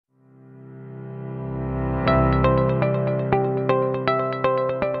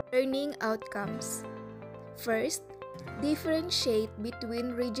learning outcomes. First, differentiate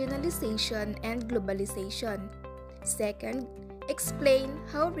between regionalization and globalization. Second, explain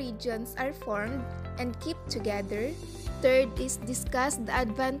how regions are formed and kept together. Third is discuss the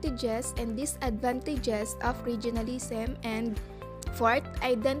advantages and disadvantages of regionalism. And fourth,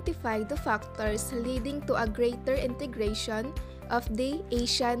 identify the factors leading to a greater integration of the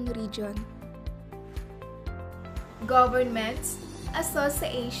Asian region. Governments,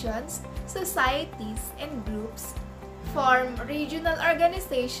 associations, societies, and groups form regional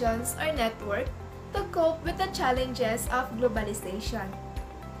organizations or networks to cope with the challenges of globalization.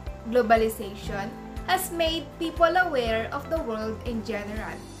 Globalization has made people aware of the world in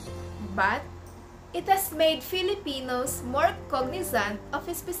general, but it has made Filipinos more cognizant of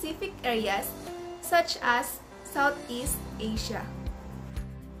specific areas such as Southeast Asia.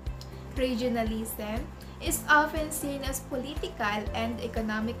 Regionalism is often seen as political and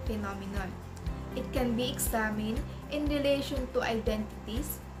economic phenomenon. It can be examined in relation to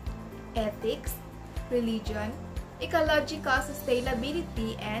identities, ethics, religion, ecological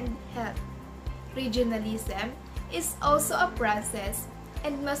sustainability, and health. Regionalism is also a process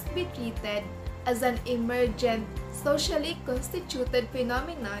and must be treated as an emergent, socially constituted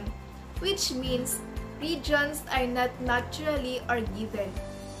phenomenon, which means regions are not naturally or given.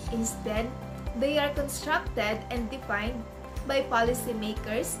 Instead, they are constructed and defined by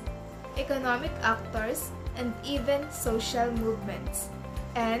policymakers, economic actors, and even social movements.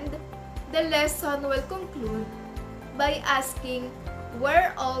 And the lesson will conclude by asking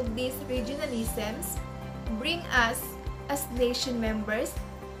where all these regionalisms bring us as nation members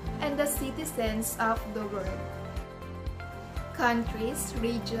and the citizens of the world. Countries,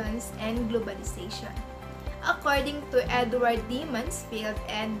 regions, and globalization. According to Edward D. Mansfield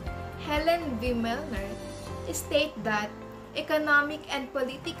and Helen V. Milner, state that economic and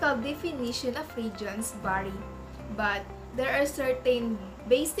political definition of regions vary, but there are certain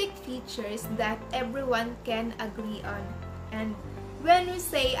basic features that everyone can agree on. And when we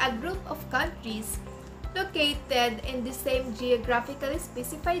say a group of countries located in the same geographically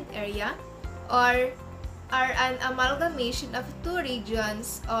specified area, or are an amalgamation of two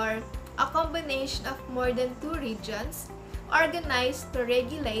regions or a combination of more than two regions, organized to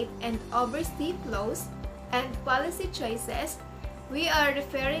regulate and oversee flows and policy choices, we are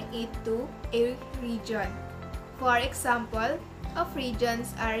referring it to a region. For example, of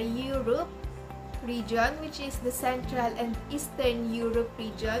regions are Europe region, which is the Central and Eastern Europe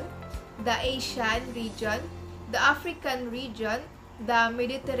region, the Asian region, the African region, the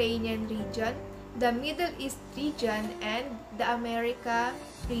Mediterranean region, the Middle East region, and the America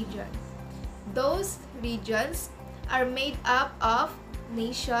region. Those regions are made up of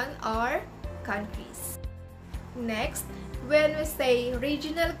nations or countries. Next, when we say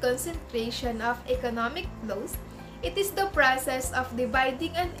regional concentration of economic flows, it is the process of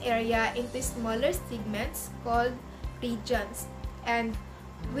dividing an area into smaller segments called regions. And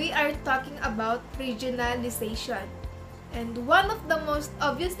we are talking about regionalization. And one of the most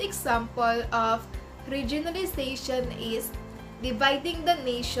obvious examples of regionalization is dividing the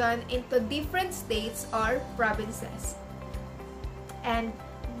nation into different states or provinces. And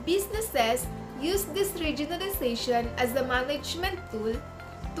businesses use this regionalization as a management tool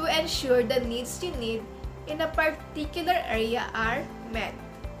to ensure the needs you need in a particular area are met.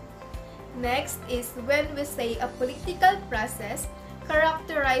 Next is when we say a political process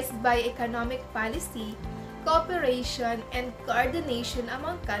characterized by economic policy, cooperation, and coordination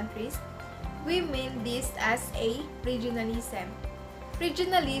among countries, we mean this as a regionalism.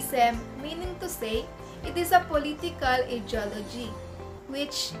 Regionalism meaning to say it is a political ideology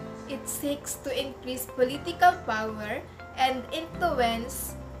which it seeks to increase political power and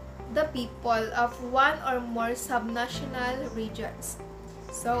influence the people of one or more subnational regions.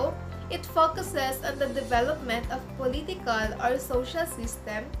 So, it focuses on the development of political or social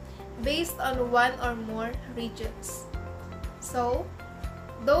system based on one or more regions. So,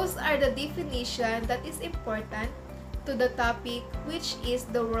 those are the definition that is important to the topic, which is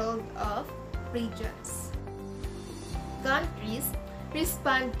the world of regions. Countries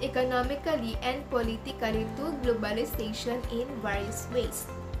respond economically and politically to globalization in various ways.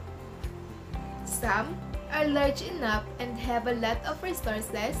 Some are large enough and have a lot of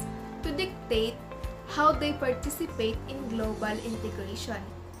resources to dictate how they participate in global integration.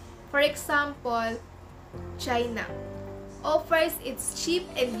 For example, China offers its cheap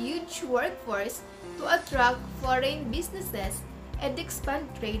and huge workforce to attract foreign businesses and expand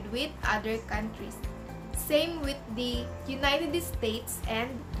trade with other countries. Same with the United States and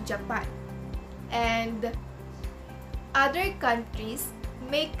Japan. And other countries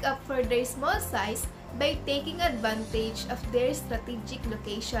make up for their small size by taking advantage of their strategic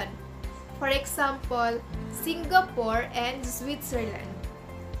location. For example, Singapore and Switzerland.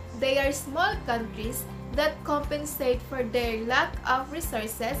 They are small countries that compensate for their lack of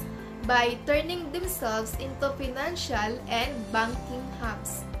resources by turning themselves into financial and banking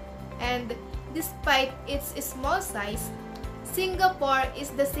hubs. And despite its small size, Singapore is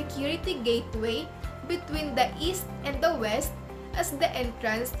the security gateway between the East and the West as the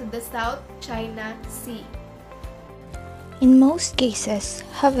entrance to the South China Sea. In most cases,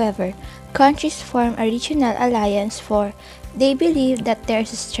 however, countries form a regional alliance for they believe that there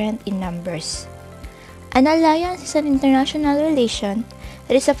is strength in numbers. An alliance is an international relation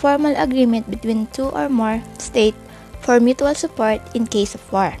that is a formal agreement between two or more states for mutual support in case of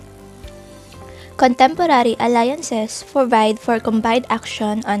war. Contemporary alliances provide for combined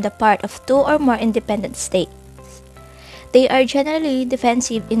action on the part of two or more independent states. They are generally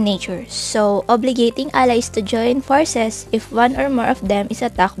defensive in nature, so obligating allies to join forces if one or more of them is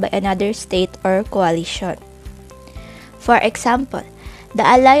attacked by another state or coalition. For example, the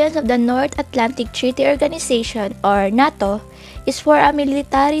Alliance of the North Atlantic Treaty Organization, or NATO, is for a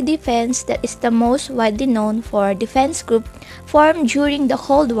military defense that is the most widely known for defense group formed during the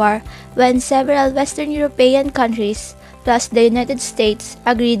Cold War when several Western European countries plus the United States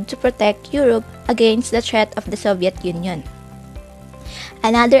agreed to protect Europe against the threat of the Soviet Union.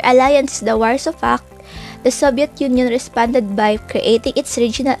 Another alliance is the Warsaw Pact. The Soviet Union responded by creating its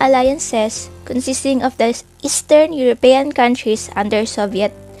regional alliances consisting of the Eastern European countries under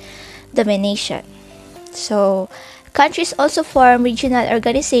Soviet domination. So, countries also form regional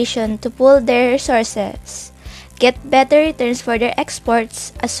organizations to pool their resources, get better returns for their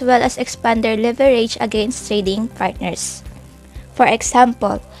exports, as well as expand their leverage against trading partners. For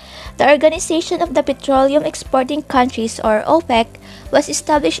example, the Organization of the Petroleum Exporting Countries, or OPEC, was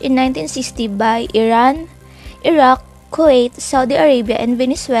established in 1960 by Iran, Iraq, Kuwait, Saudi Arabia, and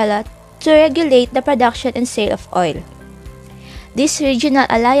Venezuela to regulate the production and sale of oil. This regional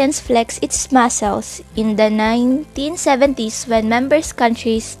alliance flexed its muscles in the 1970s when member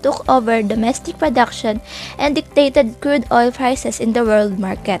countries took over domestic production and dictated crude oil prices in the world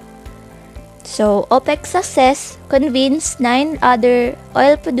market. So, OPEC's success convinced 9 other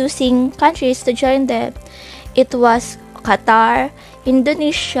oil-producing countries to join them. It was Qatar,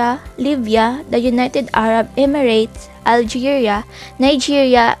 Indonesia, Libya, the United Arab Emirates, Algeria,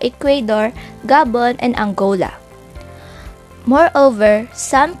 Nigeria, Ecuador, Gabon, and Angola. Moreover,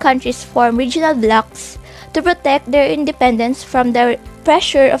 some countries form regional blocs to protect their independence from the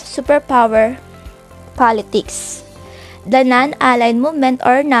pressure of superpower politics. The Non-Aligned Movement,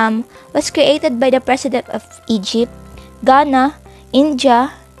 or NAM, was created by the President of Egypt, Ghana,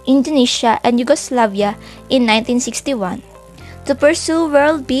 India, Indonesia, and Yugoslavia in 1961 to pursue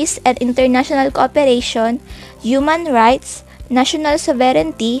world peace and international cooperation, human rights, national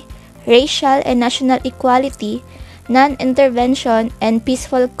sovereignty, racial and national equality, non-intervention, and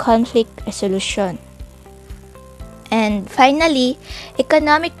peaceful conflict resolution. And finally,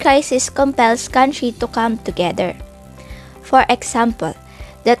 economic crisis compels countries to come together. For example,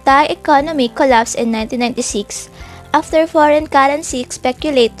 the Thai economy collapsed in 1996 after foreign currency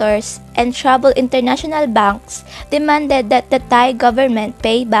speculators and troubled international banks demanded that the Thai government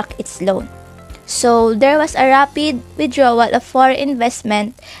pay back its loan. So, there was a rapid withdrawal of foreign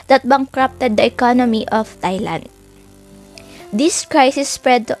investment that bankrupted the economy of Thailand. This crisis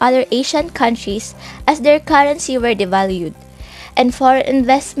spread to other Asian countries as their currency were devalued, and foreign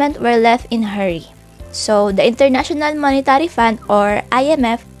investment were left in a hurry. So, the International Monetary Fund, or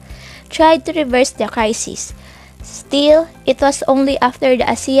IMF, tried to reverse the crisis. Still, it was only after the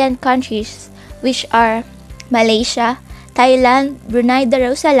ASEAN countries, which are Malaysia, Thailand, Brunei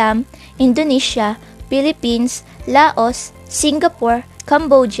Darussalam, Indonesia, Philippines, Laos, Singapore,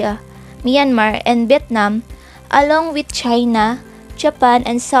 Cambodia, Myanmar, and Vietnam, along with China, Japan,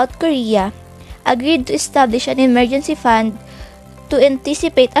 and South Korea, agreed to establish an emergency fund to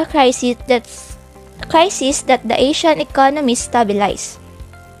anticipate a crisis that the Asian economy stabilized.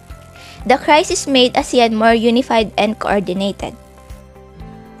 The crisis made ASEAN more unified and coordinated.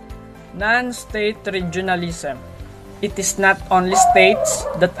 Non-state regionalism. It is not only states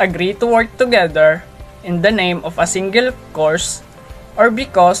that agree to work together in the name of a single cause, or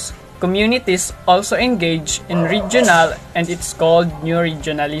because communities also engage in regional, and it's called new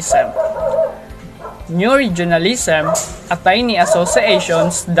regionalism. New regionalism are tiny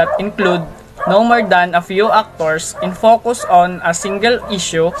associations that include no more than a few actors and focus on a single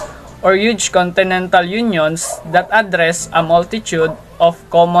issue, or huge continental unions that address a multitude of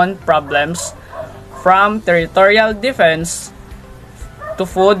common problems, from territorial defense to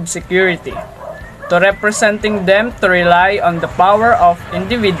food security, to representing them to rely on the power of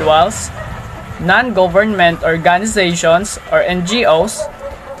individuals, non-government organizations or NGOs,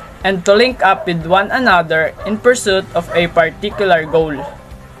 and to link up with one another in pursuit of a particular goal.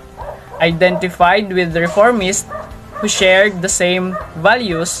 Identified with reformists who shared the same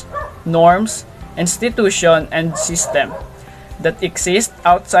values, norms, institution, and system that exist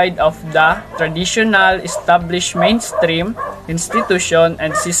outside of the traditional established mainstream institution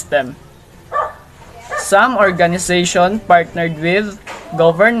and system. Some organizations partnered with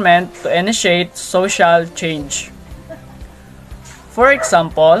government to initiate social change. For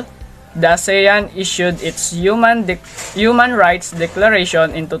example, the ASEAN issued its Human Rights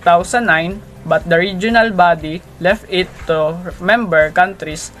Declaration in 2009, but the regional body left it to member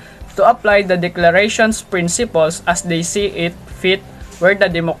countries to apply the declaration's principles as they see it fit where the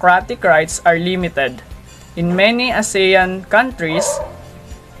democratic rights are limited. In many ASEAN countries,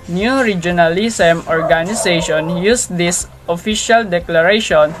 new regionalism organizations use this official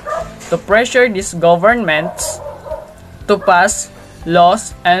declaration to pressure these governments to pass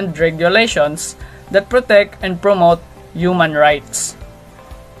laws and regulations that protect and promote human rights.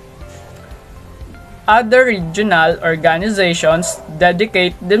 Other regional organizations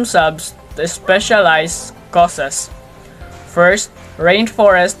dedicate themselves to specialized causes. First,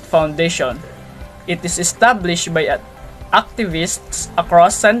 Rainforest Foundation. It is established by activists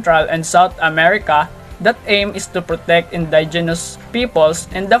across Central and South America that aim is to protect indigenous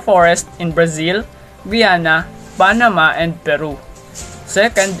peoples in the forest in Brazil, Guyana, Panama, and Peru.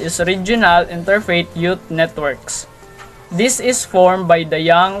 Second is Regional Interfaith Youth Networks. This is formed by the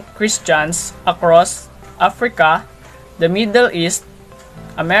young Christians across Africa, the Middle East,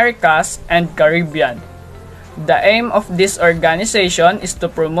 Americas, and Caribbean. The aim of this organization is to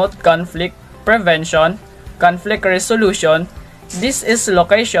promote conflict prevention, conflict resolution,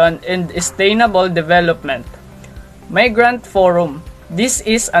 dislocation, and sustainable development. Migrant Forum. This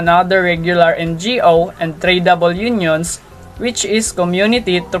is another regular NGO and tradable unions which is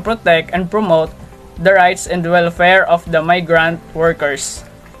community to protect and promote the rights and welfare of the migrant workers.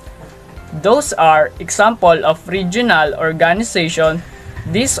 Those are examples of regional organization.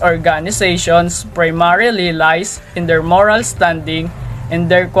 These organizations primarily lies in their moral standing and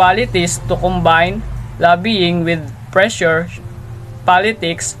their qualities to combine lobbying with pressure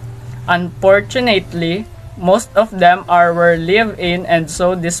politics. Unfortunately, most of them were live in, and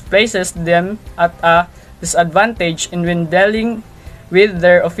so this places them at a disadvantage in when dealing with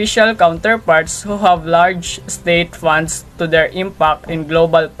their official counterparts who have large state funds to their impact in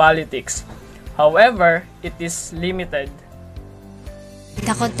global politics. However, it is limited.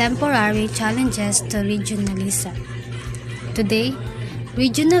 The contemporary challenges to regionalism. Today,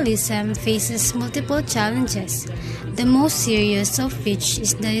 regionalism faces multiple challenges, the most serious of which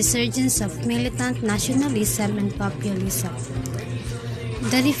is the resurgence of militant nationalism and populism.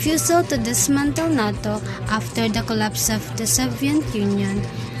 The refusal to dismantle NATO after the collapse of the Soviet Union,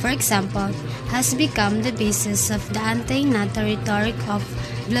 for example, has become the basis of the anti-NATO rhetoric of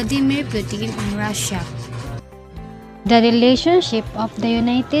Vladimir Putin and Russia. The relationship of the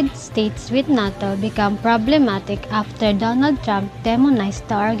United States with NATO became problematic after Donald Trump demonized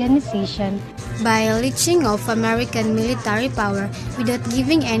the organization by leeching off American military power without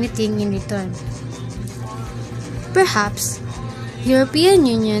giving anything in return. Perhaps, European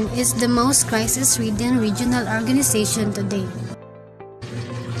Union is the most crisis-ridden regional organization today.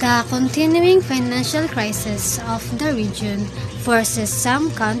 The continuing financial crisis of the region forces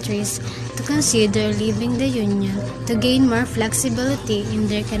some countries to consider leaving the Union to gain more flexibility in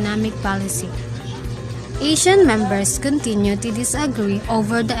their economic policy. Asian members continue to disagree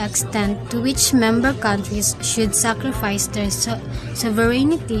over the extent to which member countries should sacrifice their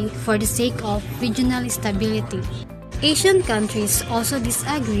sovereignty for the sake of regional stability. Asian countries also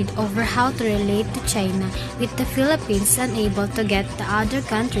disagreed over how to relate to China, with the Philippines unable to get the other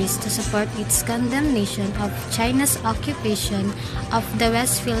countries to support its condemnation of China's occupation of the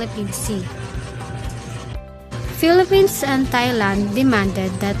West Philippine Sea. Philippines and Thailand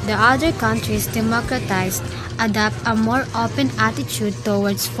demanded that the other countries democratize, adopt a more open attitude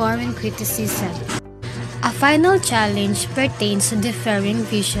towards foreign criticism. A final challenge pertains to differing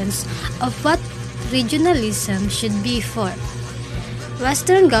visions of what regionalism should be for.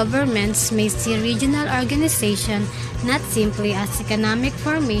 Western governments may see regional organization not simply as economic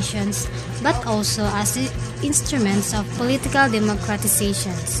formations, but also as instruments of political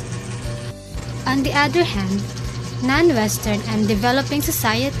democratizations. On the other hand, non-Western and developing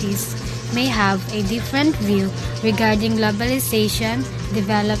societies may have a different view regarding globalization,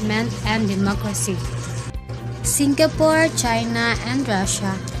 development, and democracy. Singapore, China, and Russia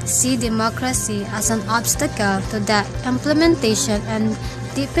see democracy as an obstacle to the implementation and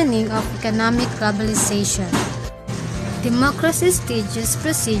deepening of economic globalization. Democracy's tedious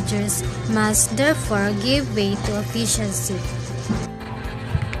procedures must therefore give way to efficiency.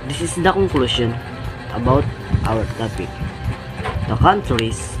 This is the conclusion about our topic. The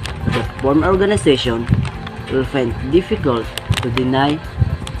countries that form organization will find it difficult to deny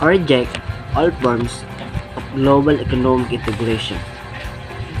or reject all forms of global economic integration.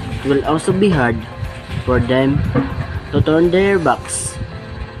 It will also be hard for them to turn their backs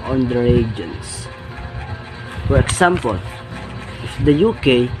on the regions. For example, if the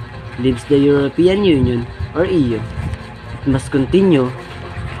UK leaves the European Union or EU, it must continue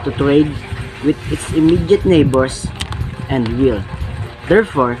to trade with its immediate neighbors and will,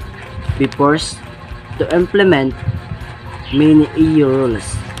 therefore, be forced to implement many EU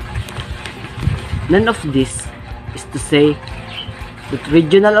rules. None of this is to say that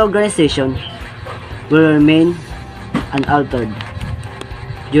regional organization will remain unaltered.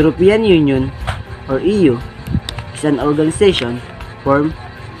 European Union or EU is an organization formed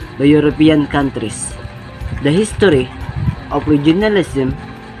by European countries. The history of regionalism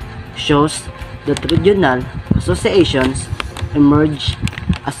shows that regional associations emerge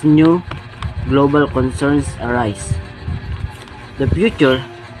as new global concerns arise. The future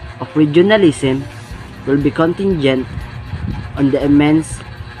of regionalism will be contingent on the immense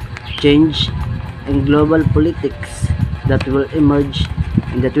change in global politics that will emerge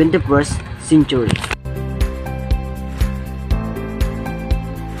in the 21st century.